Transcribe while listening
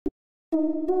Come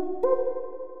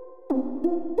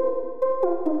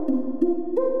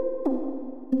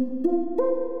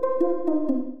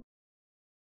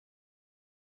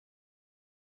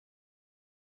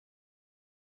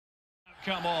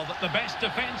on, the best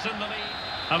defence in the league.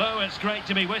 Hello, it's great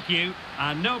to be with you.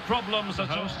 And no problems at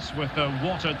hosts with the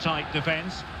watertight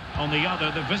defence. On the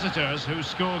other, the visitors who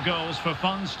score goals for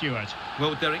fun, Stuart.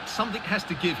 Well, Derek, something has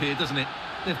to give here, doesn't it?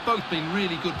 They've both been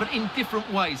really good, but in different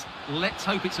ways. Let's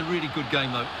hope it's a really good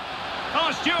game, though. Oh,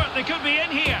 Stuart, they could be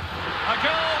in here. A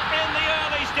goal in the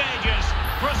early stages.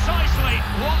 Precisely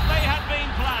what they had been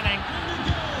planning.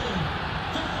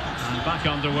 And back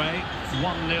underway.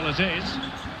 1-0 it is.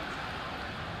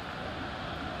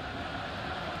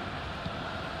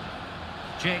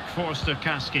 Jake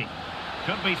Forster-Kasky.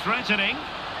 Could be threatening.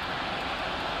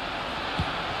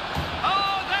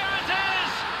 Oh, there it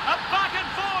is! A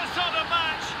back-and-forth sort of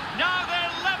match. Now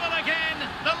they're level again.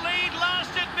 The lead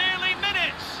lasted merely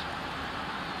minutes.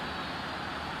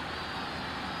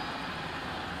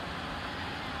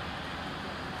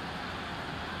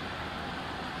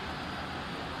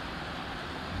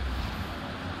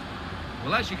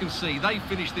 Well, as you can see, they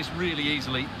finished this really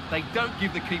easily. They don't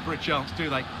give the keeper a chance, do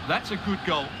they? That's a good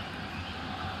goal.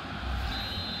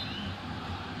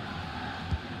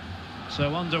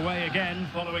 So underway again,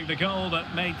 following the goal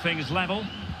that made things level.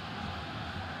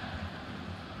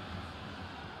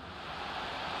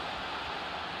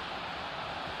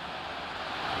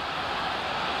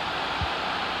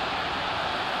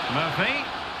 Murphy.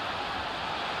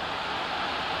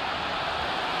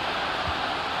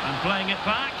 And playing it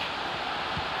back.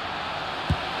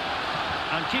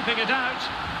 And keeping it out.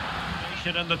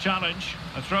 And the challenge.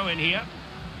 A throw in here.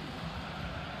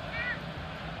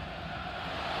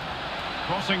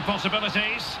 Crossing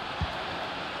possibilities.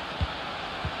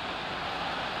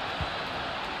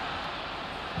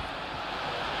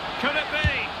 Could it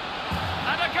be?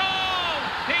 And a goal!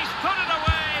 He's put it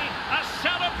away! A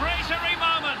celebratory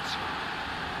moment!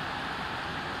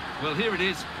 Well, here it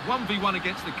is. 1v1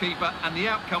 against the keeper, and the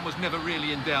outcome was never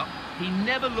really in doubt. He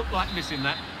never looked like missing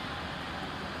that.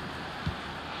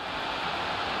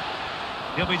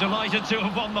 He'll be delighted to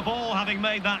have won the ball, having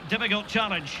made that difficult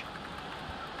challenge.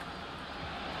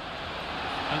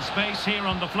 And space here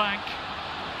on the flank.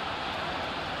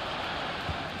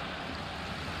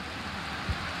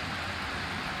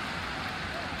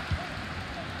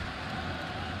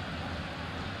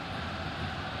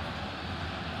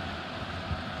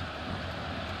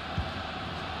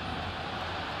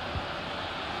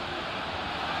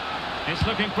 It's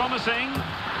looking promising,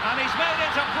 and he's made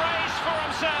it a brace for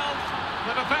himself.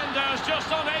 The defender's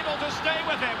just unable to stay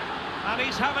with him, and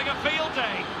he's having a field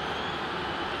day.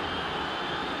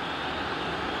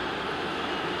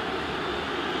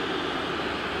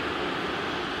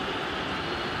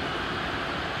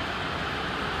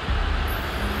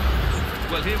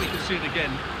 Well, here we can see it again.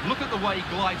 Look at the way he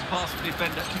glides past the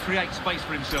defender to create space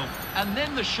for himself. And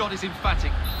then the shot is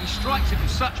emphatic. He strikes it with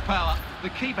such power. The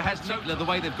keeper has no... The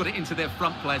way they've got it into their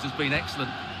front players has been excellent.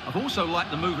 I've also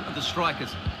liked the movement of the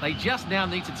strikers. They just now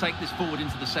need to take this forward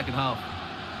into the second half.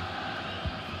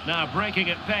 Now breaking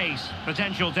at pace.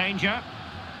 Potential danger.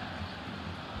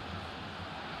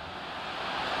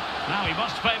 Now he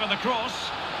must favour the cross.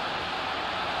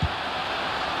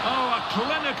 Oh, a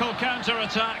clinical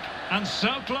counter-attack. And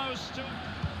so close to...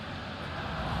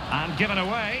 And given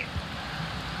away.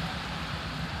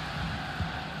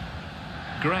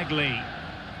 Greg Lee.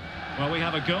 Well, we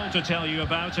have a goal to tell you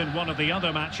about in one of the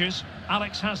other matches.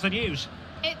 Alex has the news.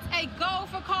 It's a goal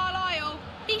for Carlisle.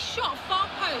 He shot far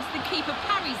post, the keeper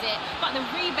parries it, but the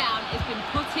rebound has been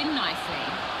put in nicely.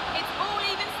 It's all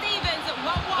even Stevens at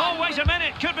 1-1. Oh, wait a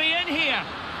minute, could be in here.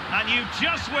 And you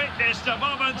just witnessed a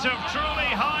moment of truly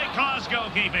high-class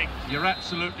goalkeeping. You're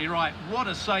absolutely right. What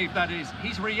a save that is.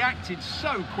 He's reacted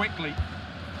so quickly.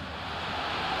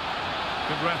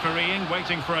 Good refereeing,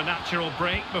 waiting for a natural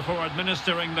break before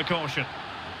administering the caution.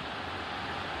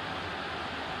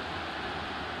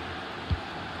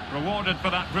 Rewarded for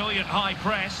that brilliant high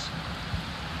press.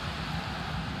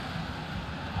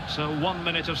 So 1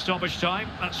 minute of stoppage time,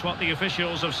 that's what the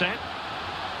officials have said.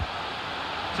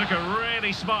 Took a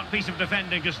really smart piece of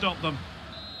defending to stop them.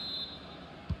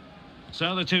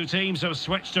 So the two teams have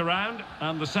switched around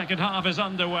and the second half is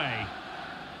underway.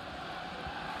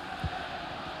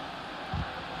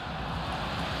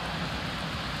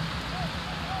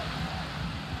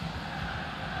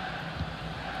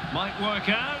 Might work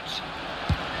out.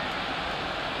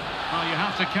 Oh, you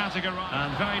have to categorise.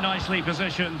 And very nicely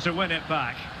positioned to win it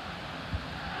back.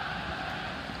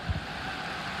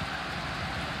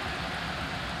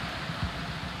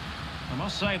 I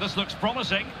must say, this looks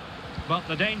promising. But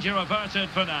the danger averted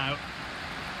for now.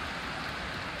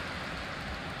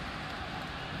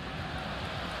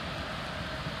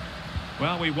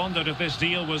 Well, we wondered if this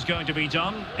deal was going to be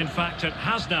done. In fact, it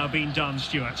has now been done,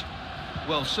 Stuart.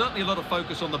 Well, certainly a lot of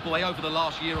focus on the boy over the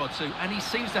last year or two, and he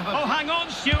seems to have... Oh, hang on,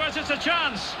 Stuart, it's a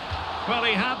chance! Well,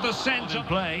 he had the scent in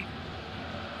play.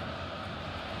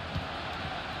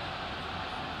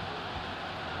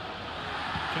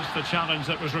 Just the challenge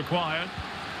that was required.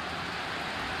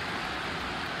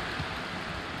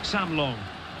 Sam Long.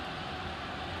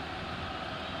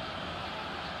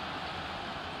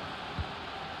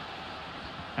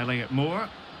 Elliot Moore.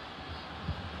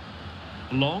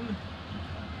 Long.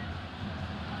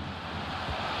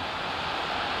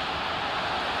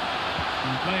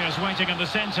 And players waiting in the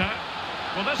centre.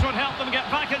 Well, this would help them get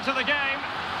back into the game.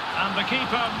 And the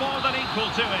keeper more than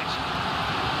equal to it.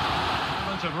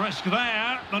 Element of risk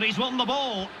there, but he's won the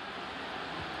ball.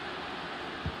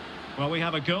 Well, we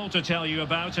have a goal to tell you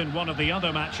about in one of the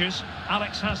other matches.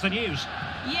 Alex has the news.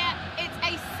 Yeah, it's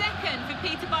a second for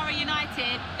Peterborough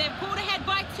United. They've pulled ahead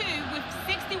by 2 with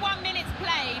 61 minutes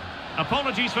played.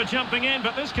 Apologies for jumping in,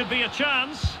 but this could be a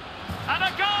chance. And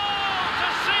a goal to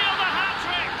seal the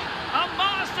hat-trick! A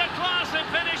masterclass in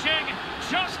finishing.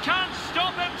 Just can't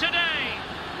stop him today.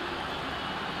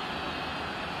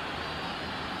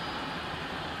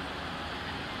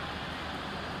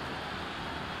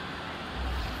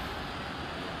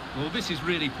 Well, this is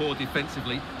really poor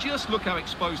defensively. Just look how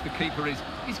exposed the keeper is.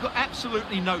 He's got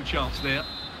absolutely no chance there.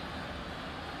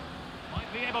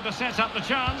 Might be able to set up the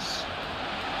chance.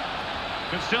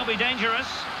 Could still be dangerous.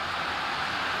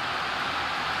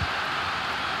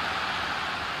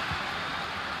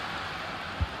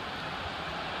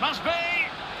 Must be.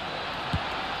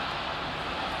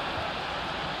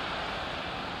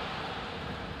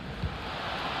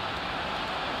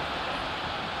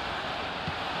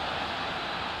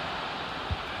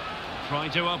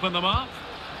 Trying to open them up.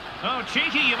 Oh,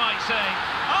 cheeky, you might say.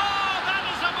 Oh, that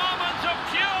is a moment of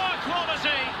pure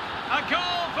quality. A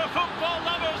goal for football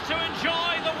lovers to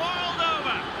enjoy the world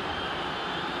over.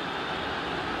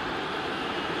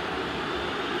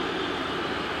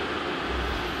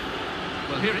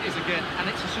 Well, here it is again, and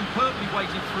it's a superbly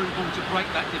weighted through ball to break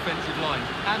that defensive line.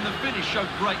 And the finish showed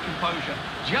great composure,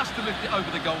 just to lift it over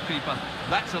the goalkeeper.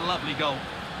 That's a lovely goal.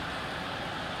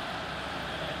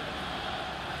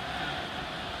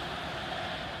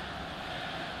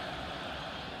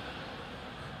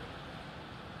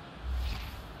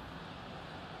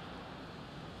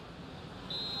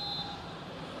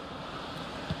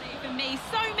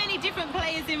 So many different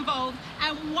players involved,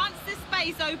 and once the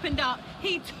space opened up,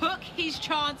 he took his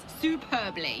chance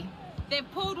superbly. They've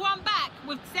pulled one back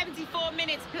with 74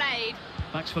 minutes played.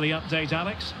 Thanks for the update,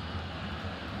 Alex.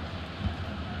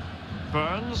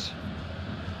 Burns.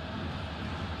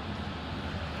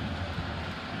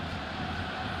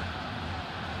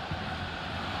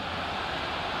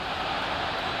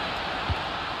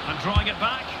 And drawing it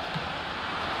back.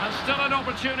 And still an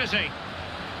opportunity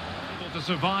to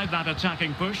survive that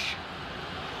attacking push.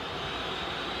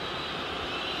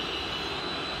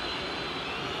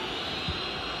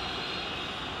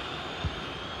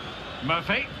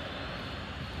 Murphy.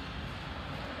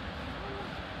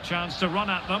 Chance to run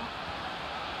at them.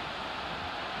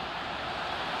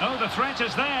 Oh, the threat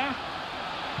is there.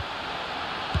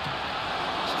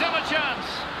 Still a chance.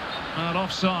 And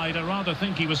offside. I rather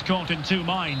think he was caught in two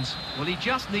minds. Well, he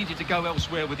just needed to go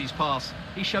elsewhere with his pass.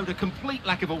 He showed a complete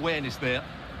lack of awareness there.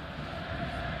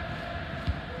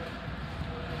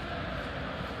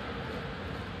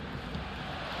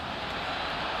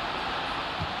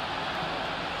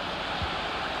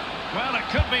 Well, it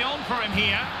could be on for him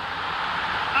here.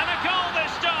 And a goal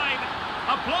this time.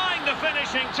 Applying the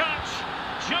finishing touch.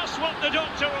 Just what the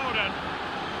doctor ordered.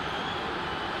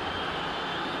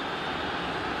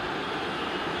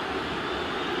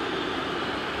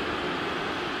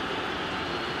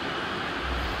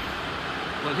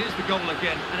 Well, here's the goal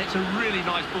again, and it's a really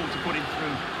nice ball to put him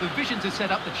through. The vision to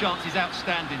set up the chance is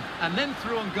outstanding. And then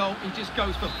through on goal, he just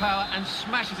goes for power and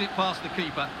smashes it past the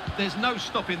keeper. There's no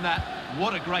stopping that.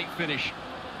 What a great finish.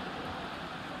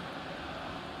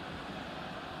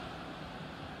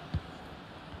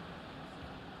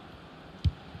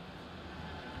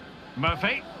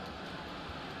 Murphy.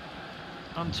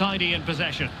 Untidy in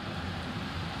possession.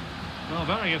 Well,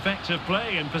 very effective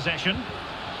play in possession.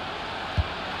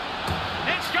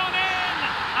 It's gone in!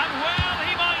 And well,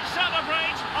 he might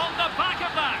celebrate on the back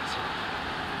of that.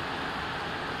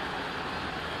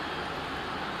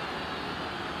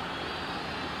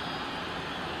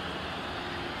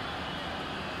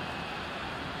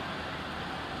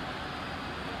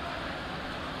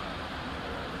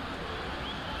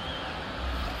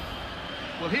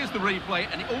 Well, here's the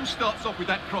replay, and it all starts off with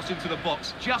that cross into the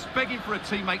box, just begging for a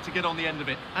teammate to get on the end of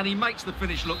it, and he makes the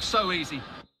finish look so easy.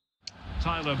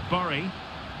 Tyler Burry.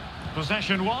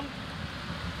 Possession one.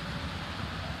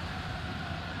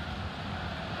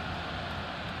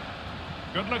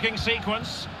 Good-looking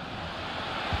sequence.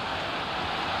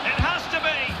 It has to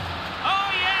be. Oh,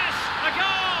 yes! A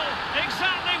goal!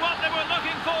 Exactly what they were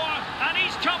looking for, and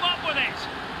he's come up with it.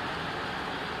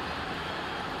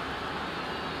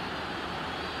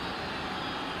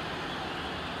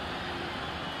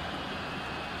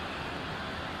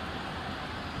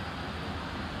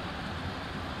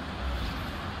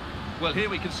 Well,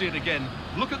 here we can see it again.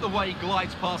 Look at the way he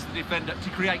glides past the defender to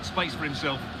create space for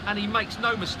himself. And he makes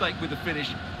no mistake with the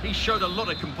finish. He showed a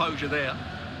lot of composure there.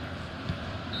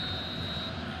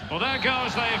 Well, there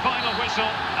goes the final whistle,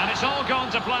 and it's all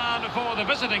gone to plan for the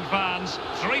visiting fans.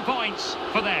 3 points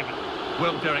for them.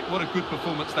 Well, Derek, what a good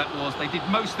performance that was. They did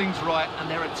most things right,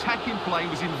 and their attacking play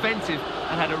was inventive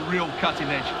and had a real cutting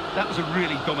edge. That was a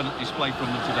really dominant display from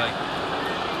them today.